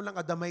 tapno lang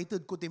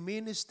adamated ko ti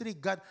ministry.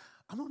 God,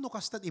 ano no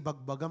kastat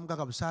ibagbagam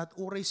kakabsat,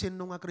 uray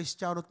sino nga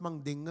Kristiyano at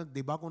mangdingag,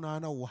 di ba kung na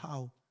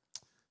wow,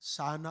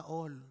 sana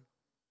all.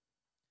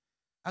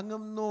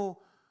 Angam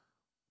no,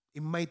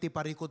 imay ti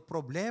parikot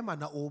problema,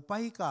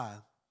 naupay ka,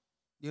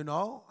 you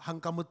know,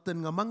 hangkamutan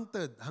nga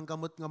mangted,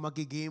 hangkamut nga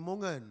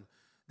magigimongan.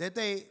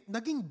 Dete,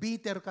 naging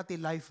bitter ka ti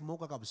life mo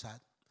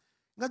kakabsat.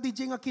 Nga di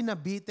nga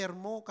kinabiter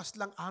mo,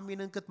 kaslang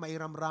amin ang kat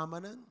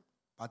mairamramanan.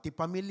 Pati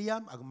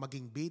pamilyam,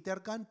 maging bitter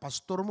ka,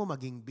 pastor mo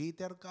maging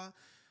bitter ka.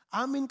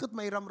 Amin kat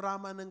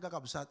mairamraman ng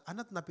kakabsat,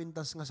 anat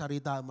napintas nga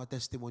sarita ang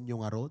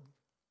matestimonyo nga rod.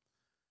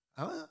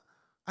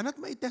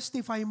 Anat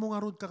mai-testify mo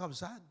nga rod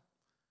kakabsat.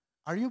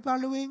 Are you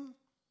following?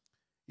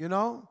 You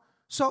know?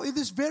 So it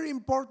is very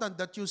important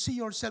that you see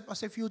yourself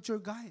as a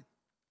future guide.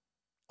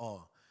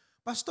 Oh,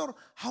 Pastor,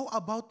 how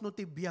about no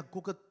ti biyag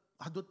ko kat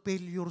adot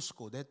failures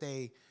ko?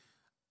 Dete,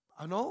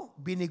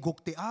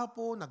 binigok ti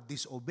apo,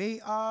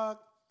 nag-disobey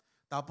ak.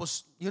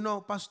 Tapos, you know,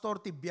 Pastor,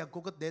 ti biyag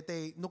ko kat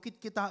dete, nukit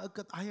kita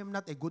kat I am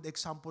not a good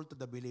example to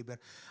the believer.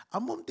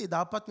 Amom ti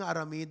dapat nga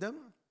aramidem,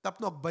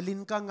 tapno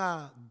agbalin ka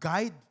nga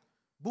guide,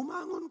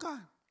 bumangon ka.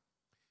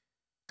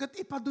 Kat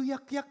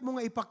ipaduyak-yak mo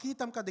nga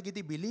ipakitam ka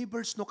digiti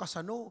believers no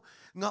kasano,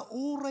 nga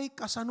uray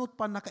kasanot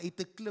pa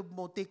nakaitiklib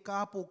mo, ti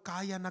kapo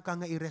kaya na ka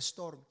nga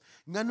i-restore.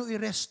 Nga no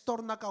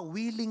i-restore na ka,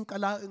 willing ka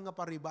laeng nga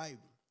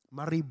pa-revive.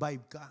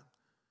 Ma-revive ka.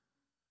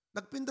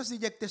 Nagpintas ni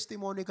Jack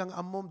testimony kang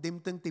amom,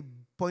 dimteng ti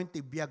point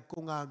ti biyag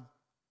ko nga,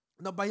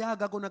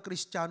 nabayaga ko na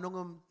Kristiyano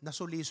nga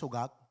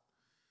nasulisugak.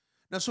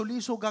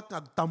 Nasulisugak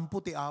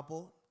nagtampo ti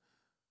apo,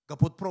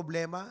 kaput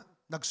problema,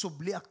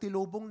 nagsubli ak ti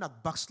lubong,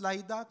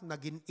 nagbackslide ak,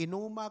 naging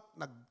inumak,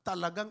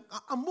 nagtalagang,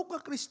 amok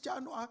nga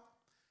Kristiyano ak.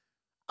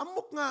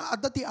 Amok nga,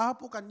 ada ti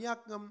apo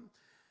kanyak,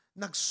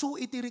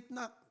 nagsuitirik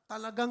na,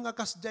 talagang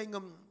akasday nga,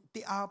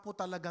 ti apo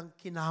talagang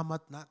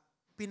kinamat na,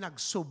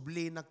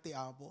 pinagsubli na ti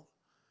apo.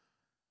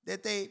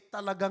 Dete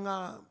talaga nga,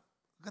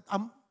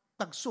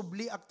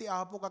 tagsubli ak ti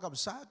apo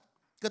kakabsat.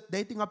 Kat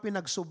dete nga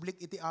pinagsublik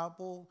iti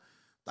apo,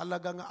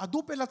 talaga nga,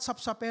 adupelat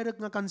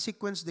sapsaperek nga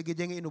consequence, di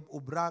gidya nga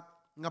inububrak,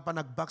 nga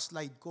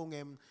panag-backslide ko,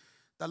 ngem,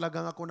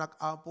 talaga nga kunak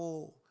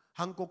apo,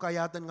 hangko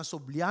kayatan nga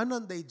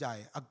sublianan day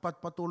jay,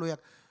 agpatpatuloy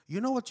ak.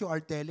 You know what you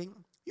are telling?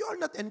 You are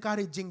not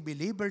encouraging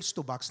believers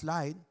to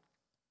backslide,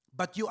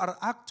 but you are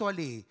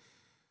actually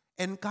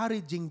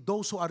encouraging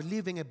those who are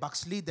living a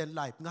backslidden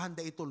life, nga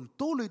handa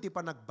tuloy ti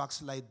pa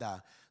nag-backslide da,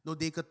 no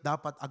di kat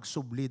dapat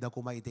agsubli da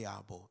kumay ti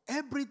apo.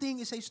 Everything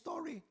is a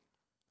story.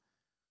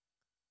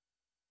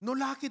 No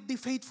lakit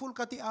di faithful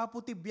ka ti apo,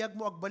 ti biyag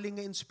mo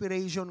agbaling nga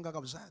inspiration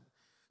kakabsat.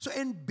 So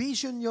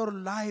envision your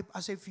life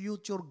as a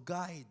future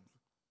guide.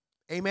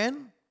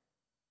 Amen?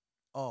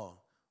 Oh,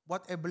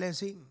 what a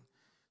blessing.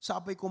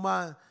 Sapay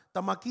kuma,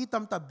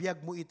 tamakitam ta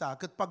biyag mo ita,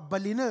 kat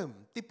pagbalinam,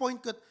 ti point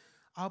kat,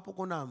 Apo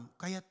ko nam,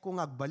 kayat ko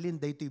nga agbalin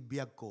daytoy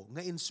biyag ko, nga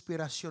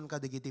inspirasyon ka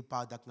digiti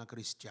padak nga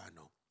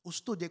Kristiyano.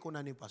 Usto di ko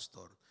na ni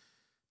pastor.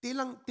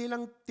 Tilang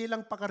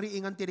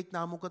pakariingan tirik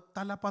namo ket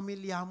tala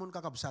pamilyamon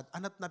kakabsat,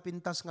 anat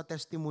napintas nga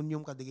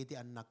testimonyum kadigiti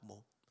anak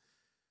mo.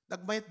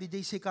 Nagmayat di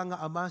jay sika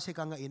nga ama,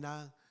 sika nga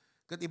ina,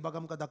 ket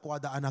ibagam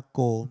kadakwada anak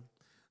ko,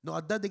 no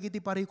adda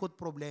digiti parikot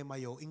problema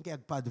yo, ingkay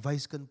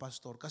agpa-advise ken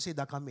pastor, kasi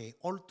da kami,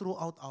 all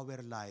throughout our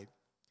life,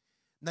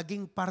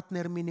 naging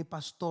partner mi ni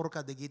pastor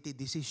kadigiti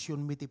desisyon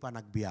mi ti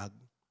panagbiag.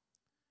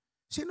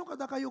 Sino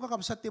kada kayo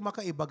kakabsat ti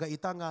makaibaga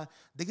ita nga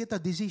digita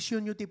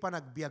desisyon yu ti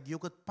panagbiag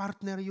yu ket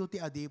partner yu ti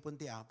adipon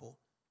ti Apo.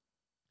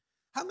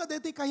 Hanga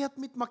deti kayat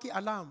mit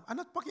makialam.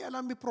 Anat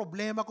pakialam mi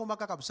problema ko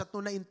makakabsat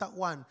no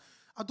naintawan.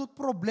 Adot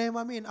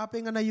problema min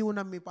apay nga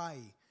nayunam mi pay.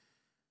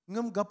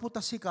 Ngem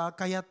gaputa sika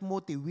kayat mo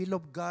ti will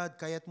of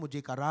God, kayat mo di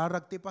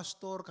kararag ti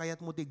pastor,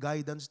 kayat mo ti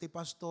guidance ti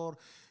pastor.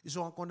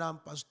 Isuang ko na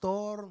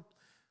pastor,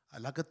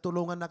 alakat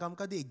tulungan na kam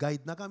kadi,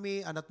 guide na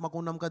kami, anat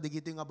makunam ka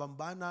digiti nga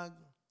bambanag.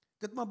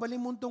 Kat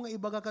mabalimunto nga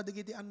ibaga ka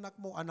digiti anak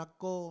mo, anak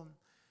ko.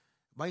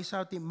 May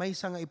sa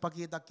nga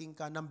ipakita king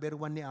ka, number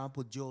 1 ni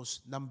Apo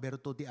Diyos, number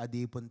 2 ti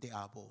adipon ti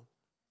Apo.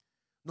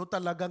 No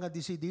talaga nga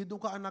desidido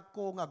ka anak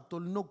ko, nga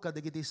agtulnog ka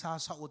digiti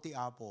sasao ti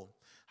Apo,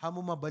 hamo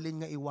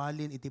mabalin nga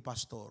iwalin iti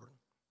pastor.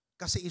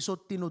 Kasi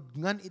isot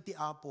tinudngan iti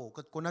Apo,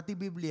 kat kuna ti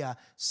Biblia,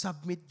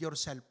 submit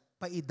yourself,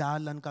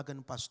 paidalan ka kan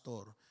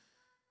pastor.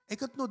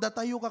 Kat no,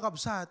 datayo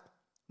kakabsat,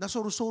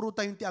 nasursuro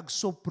tayong ti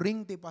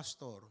agsupring ti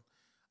pastor.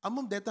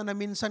 Amom deta na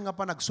minsan nga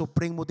pa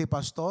nagsupring mo ti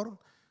pastor,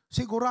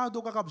 sigurado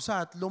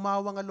kakabsat,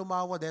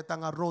 lumawa deta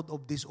nga road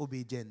of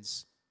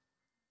disobedience.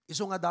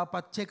 Iso nga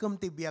dapat checkam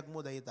ti biag mo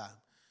deta.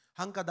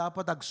 Hangka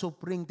dapat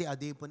agsupring ti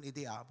adipon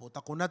iti Apo.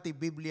 Takuna ti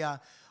Biblia,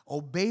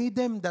 obey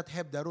them that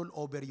have the rule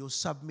over you,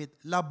 submit.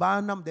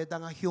 Labanam deta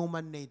nga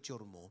human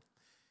nature mo.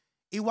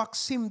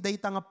 Iwaksim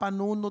deta nga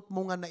panunot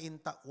mo nga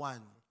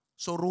naintawan.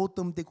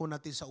 Surutum ti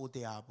kunati sa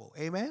uti Apo.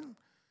 Amen?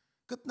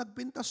 Kat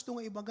nagpintas to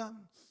nga ibagam.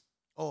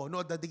 Oh,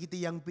 no,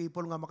 dadigiti young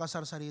people nga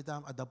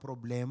makasarsarita, ada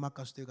problema,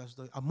 kastoy.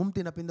 Amum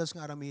tinapindas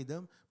nga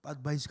aramidam,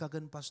 pa-advise ka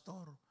kan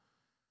pastor.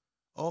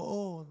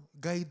 Oo,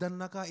 gaidan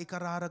na ka,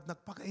 ikararag,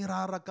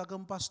 nagpakairarag ka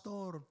kan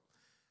pastor.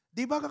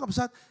 Di ba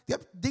kakabsat?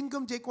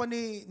 Dingam jay kwa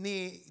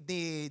ni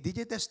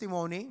DJ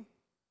Testimony,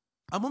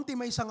 amum ti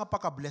may isa nga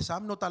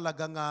pakablesam, no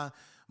talaga nga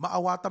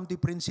maawatam ti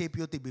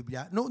prinsipyo ti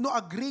Biblia. No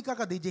agree ka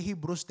DJ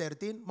Hebrews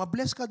 13,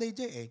 mabless ka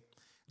DJ eh.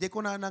 Di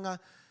ko na nga,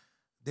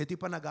 dito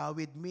pa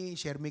nag-awid mi,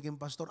 share mi kin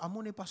pastor.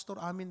 Amo ni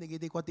pastor amin,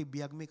 nagidi ko ti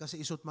biyag mi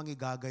kasi isot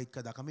mangigagayt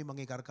kada kami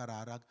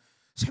mangikarkararag.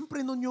 Siyempre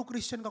no new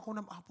Christian ka ko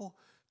nam Apo,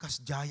 kas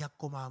jayak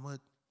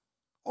kumamot.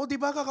 O di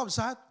ba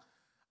kakabsat?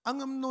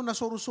 Ang no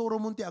nasurusuro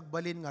mo ti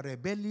agbalin nga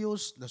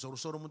rebellious,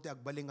 nasurusuro mo ti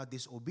agbalin nga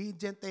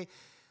disobedient,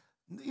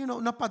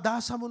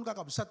 napadasa mo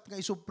kakabsat nga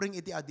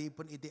isupring iti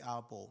adipon iti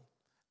Apo.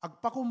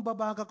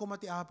 Agpakumbaba ka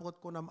kumati Apo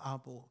at kunam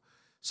Apo,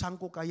 sang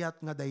ko kayat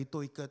nga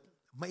daytoy ket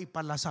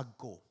maipalasag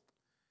ko.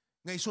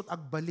 Nga isot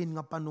agbalin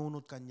nga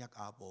panunot kanyak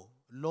Apo.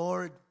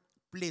 Lord,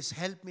 please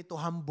help me to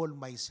humble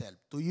myself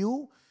to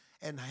you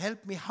and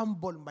help me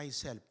humble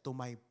myself to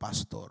my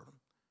pastor.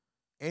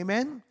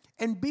 Amen?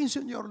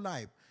 Envision your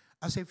life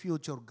as a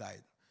future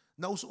guide.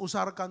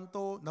 Naus-usar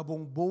kanto,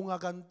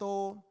 nabungbunga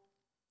kanto,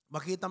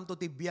 makitam to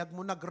tibiyag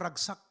mo,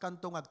 nagragsak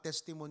kanto ng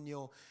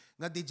testimonyo,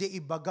 nga DJ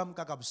ibagam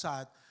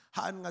kakabsat,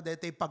 haan nga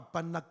dete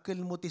pagpanakil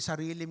mo ti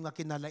sarilim nga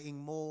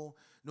kinalaing mo,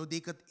 no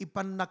di kat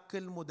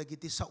ipanakil mo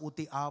dagiti sa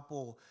uti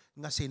Apo,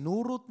 nga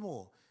sinurot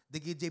mo,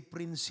 dagiti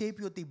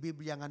prinsipyo ti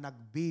Biblia nga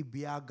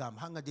nagbibiyagam,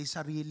 hanga di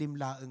sarilim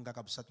laeng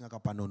kakabsat nga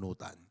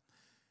kapanunutan.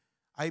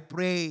 I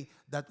pray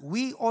that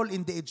we all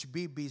in the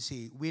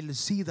HBBC will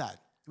see that.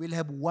 We'll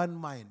have one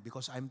mind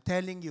because I'm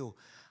telling you,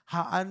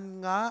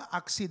 haan nga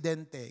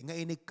aksidente, nga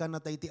inik ka na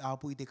tayo ti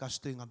Apo iti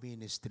kastoy nga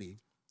ministry.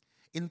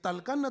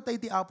 Intalkan na tayo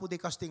ti Apo ti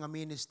kastoy nga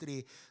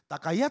ministry,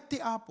 takayat ti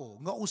Apo,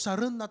 nga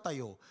usaran na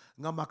tayo,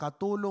 nga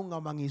makatulong,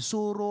 nga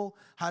mangisuro,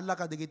 hala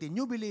kadigiti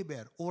new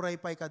believer, uray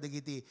pa'y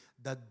kadigiti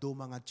daddo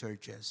mga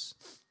churches.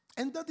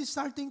 And that is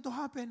starting to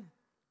happen.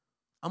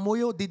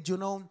 Amuyo, did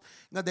you know,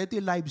 nga dito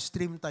live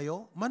stream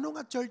tayo, mano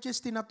nga churches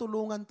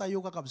tinatulungan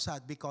tayo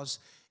kakabsat because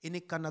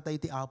inik ka na tayo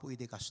ti Apo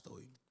iti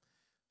kastoy.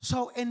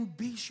 So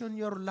envision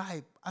your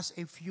life as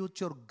a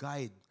future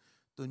guide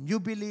to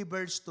new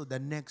believers to the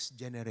next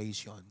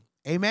generation.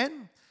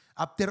 Amen?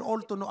 After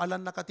all, tuno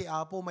alan na kati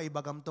Apo,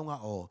 maibagam to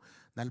nga,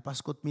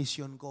 nalpaskot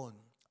mission kon.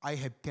 I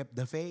have kept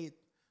the faith.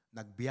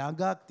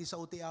 Nagbiagak ti sa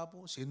uti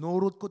Apo,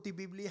 sinurot ko ti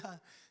Biblia,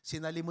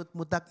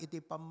 sinalimut-mutak iti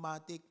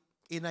pamatik,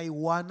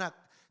 inaywanak,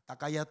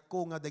 takayat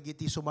ko nga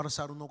dagiti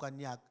sumarsaruno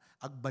kanyak,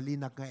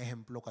 agbalinak nga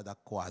ehemplo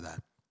kadakwada.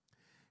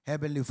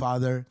 Heavenly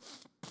Father,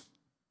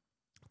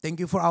 thank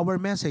you for our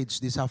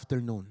message this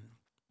afternoon.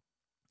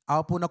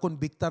 Apo na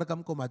konbiktar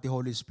kam ko mati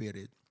Holy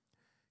Spirit.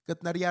 Kat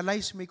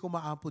na-realize mi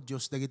kumaapo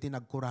Diyos, dagiti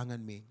nagkurangan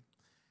mi.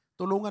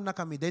 Tulungan na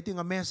kami, dito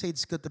nga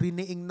message kat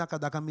riniing na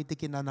kada kami ti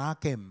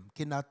kinanakem,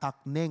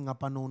 kinatakneng nga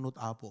panunot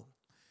Apo.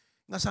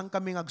 Nga sang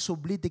kami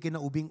ngagsubli ti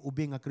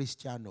kinaubing-ubing nga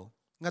Kristiyano.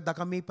 Nga da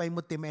kami pa'y mo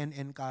ti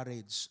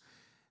encourage.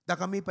 Da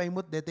kami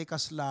paimot dete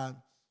kasla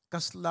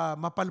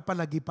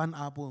mapalpalagipan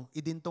apo.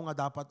 Idinto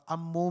nga dapat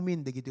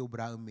ammomin dagiti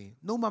ubraem.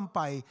 No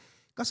mampay,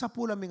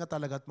 kasapula mi nga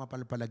talagat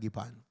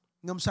mapalpalagipan.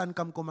 Ngam saan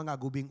kam ko mga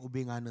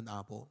gubing-ubinganan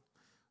apo.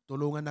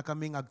 Tulungan na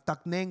kami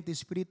agtakneng ti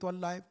spiritual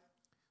life.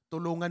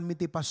 Tulungan mi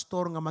ti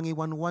pastor nga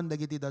mangiwanwan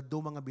dagiti daddo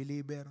mga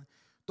believer.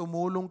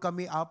 Tumulong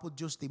kami apo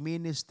Diyos ti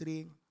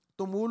ministry.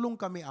 Tumulong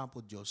kami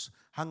apo Diyos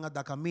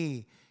hangada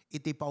kami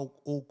iti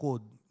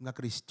paukod nga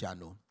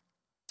Kristiyano.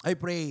 I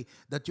pray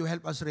that you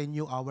help us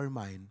renew our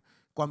mind.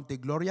 Kwam ti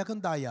gloria kan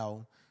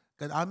dayaw,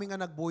 kan aming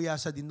nga nagbuya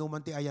sa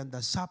dinuman ti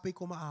ayanda, sapi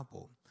ko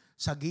maapo,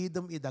 sa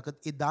gidem ida,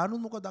 kat idanon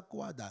mo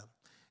kadakwada,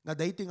 nga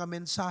dayto nga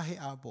mensahe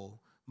apo,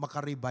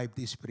 makarevive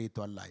ti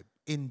spiritual life.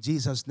 In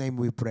Jesus' name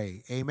we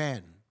pray.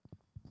 Amen.